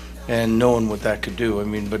 and knowing what that could do. I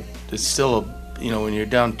mean, but it's still when you're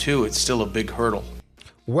down 2, it's still a big hurdle.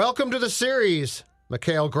 Welcome to the series,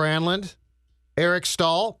 Mikael Granlund, Eric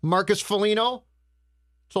Stahl, Marcus Foligno.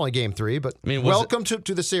 It's only Game 3, but welcome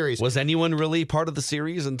to the series. Was anyone really part of the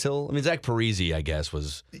series until? I mean, Zach Parise, I guess,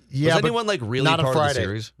 was. Yeah, was anyone really not part on Friday. of the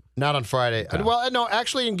series? Not on Friday. Okay. Well, no,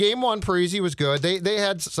 actually, in Game 1, Parise was good. They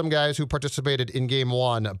had some guys who participated in Game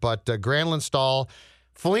 1, but Granlund, Stahl.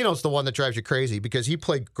 Foligno's the one that drives you crazy because he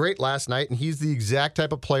played great last night, and he's the exact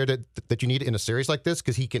type of player that you need in a series like this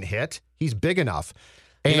because he can hit. He's big enough.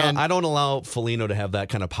 And I don't allow Foligno to have that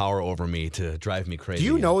kind of power over me to drive me crazy. Do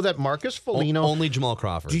you know that Marcus Foligno... Only Jamal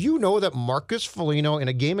Crawford. Do you know that Marcus Foligno, in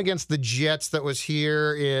a game against the Jets that was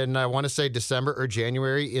here in, I want to say, December or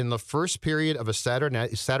January, in the first period of a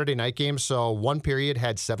Saturday night game, so one period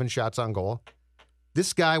had 7 shots on goal?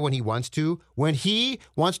 This guy, when he wants to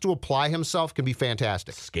apply himself, can be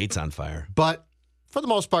fantastic. Skates on fire. But for the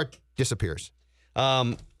most part, disappears.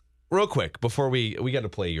 Real quick, before we got to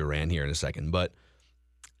play your rant here in a second, but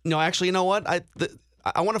no, actually, you know what?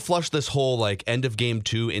 I want to flush this whole like end of game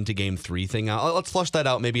 2 into game 3 thing out. Let's flush that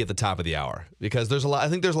out maybe at the top of the hour because there's a lot. I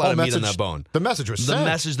think there's a lot of meat on that bone. The message was sent. The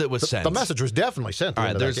message that was sent. The message was definitely sent. All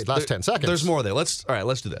right, there's last 10 seconds. There's more there. Let's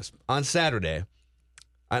do this on Saturday.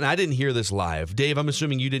 And I didn't hear this live. Dave, I'm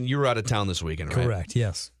assuming you didn't. You were out of town this weekend, right? Correct.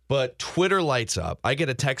 Yes. But Twitter lights up. I get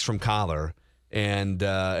a text from Collar, and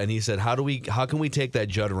he said, "How can we take that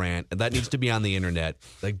Judd rant? And that needs to be on the internet.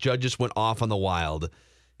 Like Judd just went off on the wild."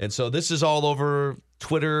 And so this is all over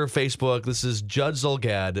Twitter, Facebook. This is Judd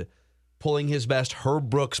Zulgad pulling his best Herb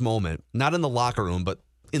Brooks moment, not in the locker room, but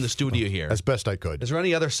in the studio here. As best I could. Is there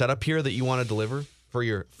any other setup here that you want to deliver for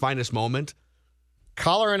your finest moment?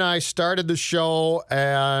 Collar and I started the show,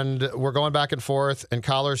 and we're going back and forth, and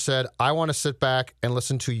Collar said, I want to sit back and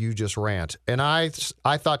listen to you just rant. And I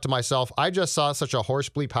thought to myself, I just saw such a horse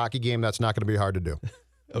bleep hockey game, that's not going to be hard to do.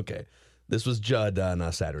 Okay. This was Judd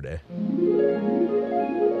on Saturday.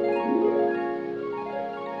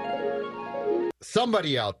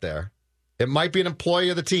 Somebody out there, it might be an employee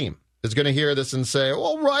of the team, is going to hear this and say,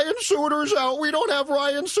 well, Ryan Suter's out. We don't have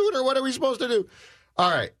Ryan Suter. What are we supposed to do? All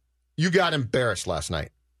right. You got embarrassed last night.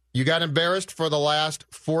 You got embarrassed for the last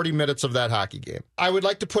 40 minutes of that hockey game. I would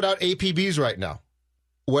like to put out APBs right now.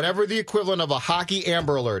 Whatever the equivalent of a hockey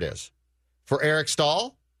Amber Alert is. For Eric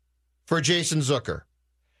Stahl, for Jason Zucker,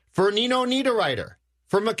 for Nino Niederreiter,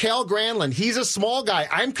 for Mikael Granlund. He's a small guy.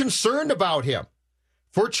 I'm concerned about him.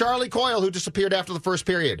 For Charlie Coyle, who disappeared after the first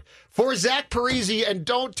period. For Zach Parise, and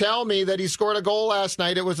don't tell me that he scored a goal last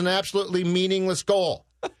night. It was an absolutely meaningless goal.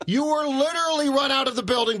 You were literally run out of the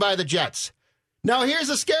building by the Jets. Now, here's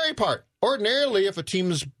the scary part. Ordinarily, if a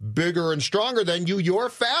team's bigger and stronger than you, you're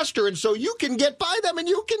faster, and so you can get by them and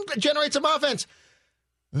you can generate some offense.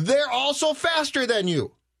 They're also faster than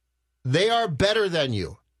you. They are better than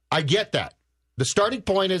you. I get that. The starting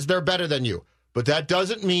point is they're better than you, but that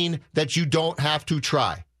doesn't mean that you don't have to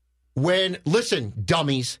try. Listen,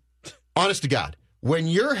 dummies, honest to God, when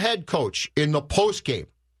your head coach in the postgame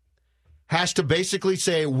has to basically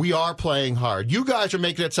say, we are playing hard. You guys are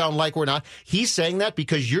making it sound like we're not. He's saying that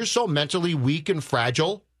because you're so mentally weak and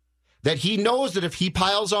fragile that he knows that if he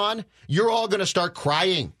piles on, you're all going to start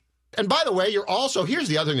crying. And by the way, here's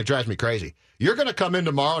the other thing that drives me crazy. You're going to come in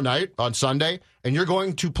tomorrow night on Sunday, and you're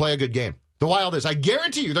going to play a good game. The Wild is. I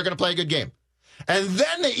guarantee you they're going to play a good game. And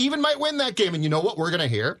then they even might win that game. And you know what we're going to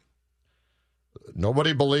hear?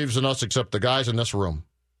 Nobody believes in us except the guys in this room.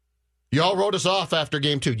 Y'all wrote us off after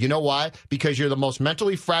game 2. You know why? Because you're the most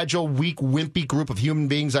mentally fragile, weak, wimpy group of human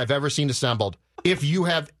beings I've ever seen assembled. If you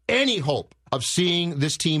have any hope of seeing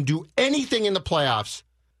this team do anything in the playoffs,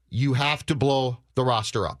 you have to blow the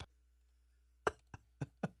roster up.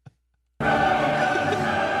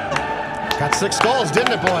 Got 6 goals,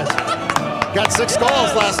 didn't it, boys? Got 6 goals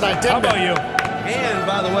last night, didn't it? How about you? And,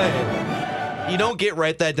 by the way, you don't get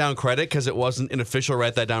Write That Down credit because it wasn't an official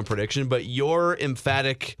Write That Down prediction, but your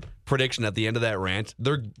emphatic prediction at the end of that rant,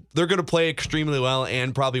 they're going to play extremely well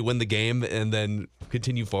and probably win the game and then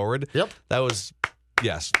continue forward. Yep. That was,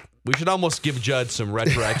 yes. We should almost give Judd some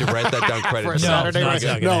retroactive Write That Down credit. For a Saturday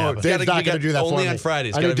night? No, Dave's not going to do that for me. Only on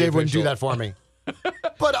Fridays. I knew Dave wouldn't do that for me.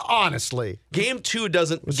 But honestly, game 3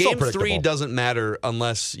 doesn't matter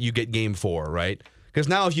unless you get game 4, right? Because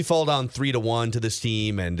now if you fall down 3-1 to this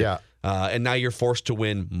team and now you're forced to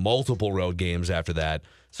win multiple road games after that.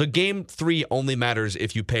 So game 3 only matters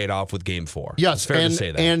if you pay it off with game 4. Yes, it's fair to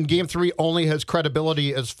say that. And game 3 only has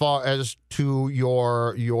credibility as far as to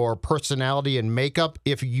your personality and makeup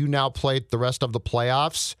if you now play the rest of the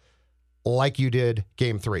playoffs like you did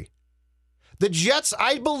game 3. The Jets,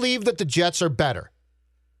 I believe that the Jets are better.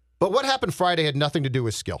 But what happened Friday had nothing to do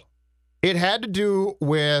with skill. It had to do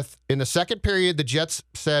with, in the second period, the Jets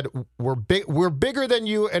said, we're bigger than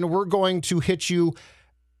you, and we're going to hit you,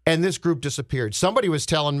 and this group disappeared. Somebody was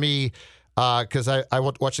telling me, because I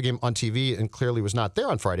watched the game on TV and clearly was not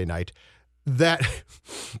there on Friday night, that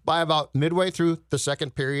by about midway through the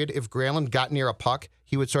second period, if Granlund got near a puck,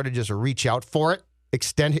 he would sort of just reach out for it,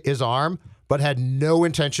 extend his arm, but had no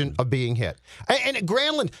intention of being hit. And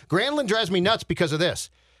Granlund drives me nuts because of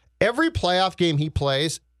this. Every playoff game he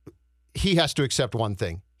plays, he has to accept one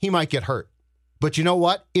thing. He might get hurt. But you know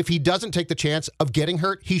what? If he doesn't take the chance of getting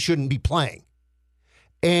hurt, he shouldn't be playing.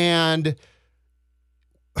 And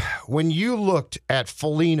when you looked at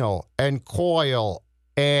Foligno and Coyle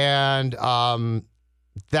and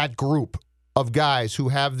that group of guys who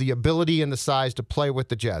have the ability and the size to play with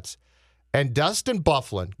the Jets, and Dustin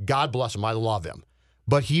Byfuglien, God bless him, I love him,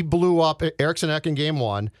 but he blew up Eriksson Ek in game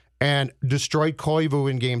 1 and destroyed Koivu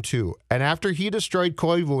in game 2. And after he destroyed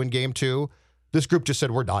Koivu in game 2, this group just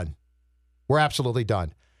said, we're done. We're absolutely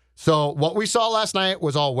done. So what we saw last night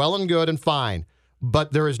was all well and good and fine,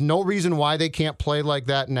 but there is no reason why they can't play like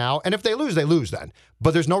that now. And if they lose then.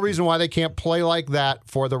 But there's no reason why they can't play like that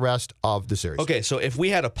for the rest of the series. Okay, so if we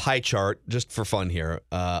had a pie chart, just for fun here,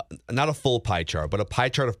 not a full pie chart, but a pie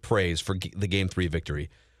chart of praise for the Game 3 victory,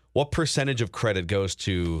 what percentage of credit goes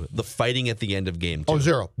to the fighting at the end of Game 2? Oh,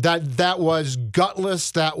 0. That was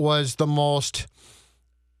gutless. That was the most...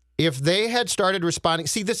 If they had started responding...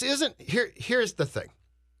 See, this isn't... Here's the thing.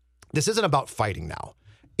 This isn't about fighting now.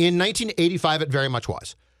 In 1985, it very much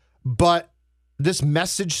was. But this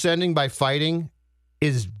message sending by fighting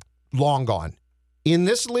is long gone. In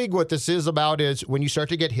this league, what this is about is when you start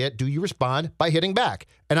to get hit, do you respond by hitting back?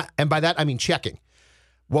 And by that, I mean checking.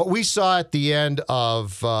 What we saw at the end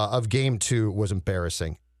of Game 2 was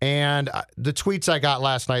embarrassing. And the tweets I got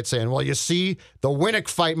last night saying, well, you see, the Winnick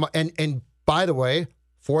fight... And by the way,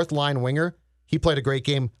 fourth-line winger... He played a great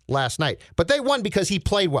game last night, but they won because he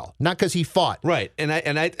played well, not because he fought. Right, and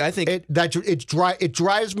I think it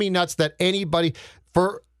drives me nuts that anybody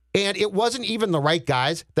and it wasn't even the right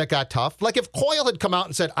guys that got tough. Like if Coyle had come out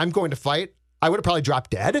and said, "I'm going to fight," I would have probably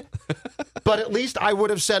dropped dead. But at least I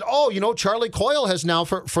would have said, "Oh, Charlie Coyle has now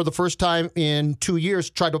for the first time in 2 years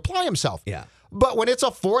tried to apply himself." Yeah. But when it's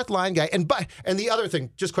a fourth line guy, and the other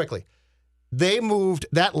thing, just quickly. They moved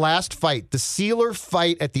that last fight. The Sealer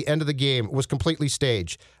fight at the end of the game was completely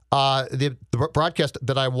staged. The broadcast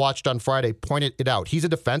that I watched on Friday pointed it out. He's a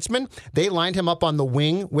defenseman. They lined him up on the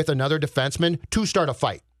wing with another defenseman to start a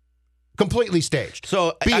fight. Completely staged.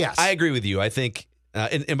 So BS. I agree with you. I think,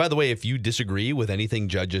 and by the way, if you disagree with anything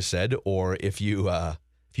Judd just said, or if you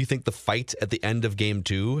think the fight at the end of Game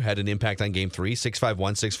 2 had an impact on Game 3,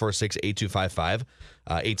 651-646-8255,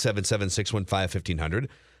 877-615-1500.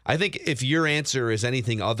 I think if your answer is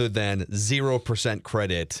anything other than 0%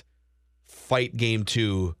 credit, fight Game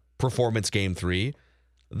 2, performance Game 3,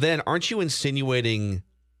 then aren't you insinuating...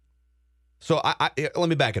 So let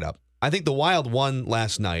me back it up. I think the Wild won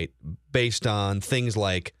last night based on things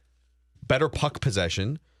like better puck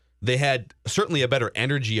possession. They had certainly a better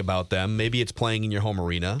energy about them. Maybe it's playing in your home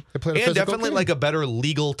arena. And definitely team. Like a better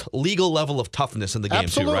legal level of toughness in the game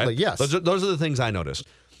too, right? Absolutely, yes. Those are the things I noticed.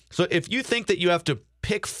 So if you think that you have to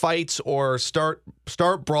pick fights or start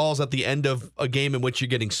brawls at the end of a game in which you're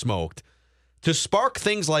getting smoked, to spark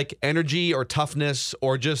things like energy or toughness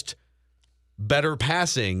or just better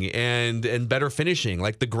passing and better finishing,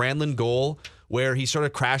 like the Granlund goal where he sort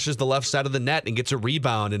of crashes the left side of the net and gets a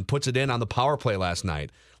rebound and puts it in on the power play last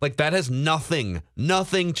night. Like that has nothing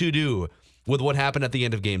to do with what happened at the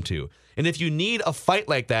end of Game 2. And if you need a fight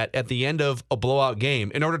like that at the end of a blowout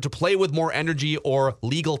game in order to play with more energy or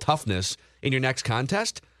legal toughness in your next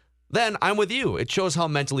contest, then I'm with you. It shows how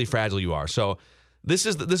mentally fragile you are. So this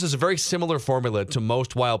is a very similar formula to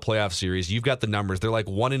most Wild playoff series. You've got the numbers. They're like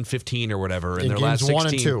 1 in 15 or whatever in their last 16. 1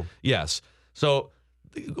 and 2. Yes. So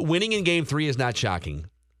winning in Game 3 is not shocking.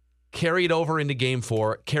 Carry it over into Game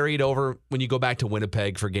 4. Carry it over when you go back to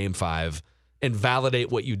Winnipeg for Game 5. And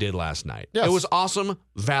validate what you did last night. Yes. It was awesome.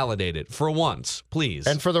 Validate it for once, please.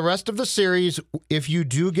 And for the rest of the series, if you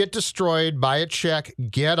do get destroyed by a check,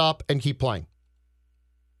 get up and keep playing.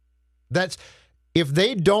 If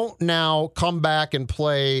they don't now come back and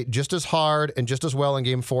play just as hard and just as well in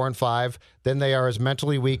Game 4 and 5, then they are as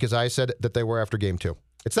mentally weak as I said that they were after Game 2.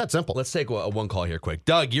 It's that simple. Let's take one call here quick.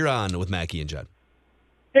 Doug, you're on with Mackie and Judd.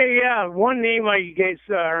 Hey, one name you guys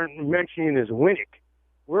aren't mentioning is Winnick.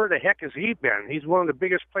 Where the heck has he been? He's one of the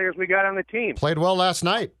biggest players we got on the team. Played well last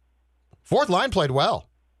night. Fourth line played well.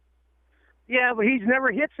 Yeah, but he's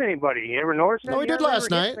never hits anybody. You ever notice that? No, he did last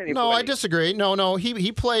night. No, I disagree. No,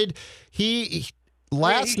 he played.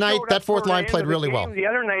 Last night that fourth line played really well. The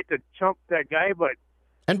other night to chump that guy, but.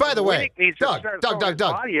 And by the way, Doug,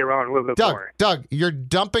 body around a little bit more. Doug, you're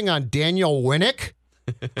dumping on Daniel Winnick.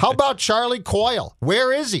 How about Charlie Coyle?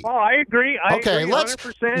 Where is he? Oh, I agree. Okay,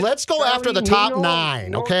 let's go after the top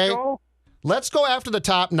 9, okay? Let's go after the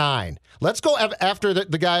top 9. Let's go after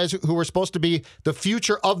the guys who were supposed to be the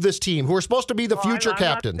future of this team, who are supposed to be the future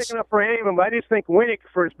captains. I'm not sticking up for any of them, but I just think Winnick,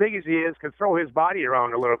 for as big as he is, could throw his body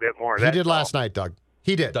around a little bit more. He did last night, Doug.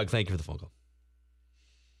 He did. Doug, thank you for the phone call.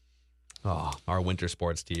 Oh, our winter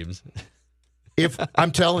sports teams. If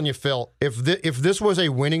I'm telling you, Phil, if this was a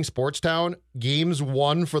winning sports town, games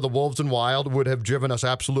 1 for the Wolves and Wild would have driven us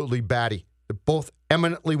absolutely batty. They're both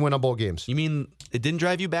eminently winnable games. You mean it didn't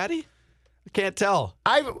drive you batty? I can't tell.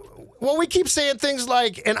 Well, we keep saying things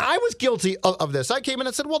like, and I was guilty of this. I came in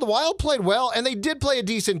and said, well, the Wild played well, and they did play a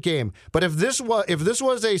decent game. But if this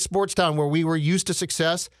was a sports town where we were used to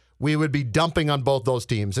success, we would be dumping on both those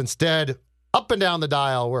teams. Instead, up and down the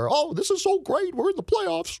dial, we're, this is so great. We're in the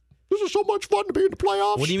playoffs. This is so much fun to be in the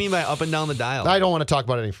playoffs. What do you mean by up and down the dial? I don't want to talk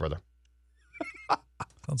about it any further.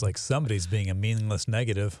 Sounds like somebody's being a meaningless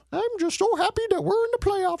negative. I'm just so happy that we're in the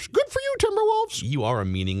playoffs. Good for you, Timberwolves. You are a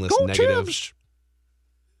meaningless Go negative. Tim's.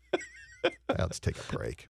 Let's take a break.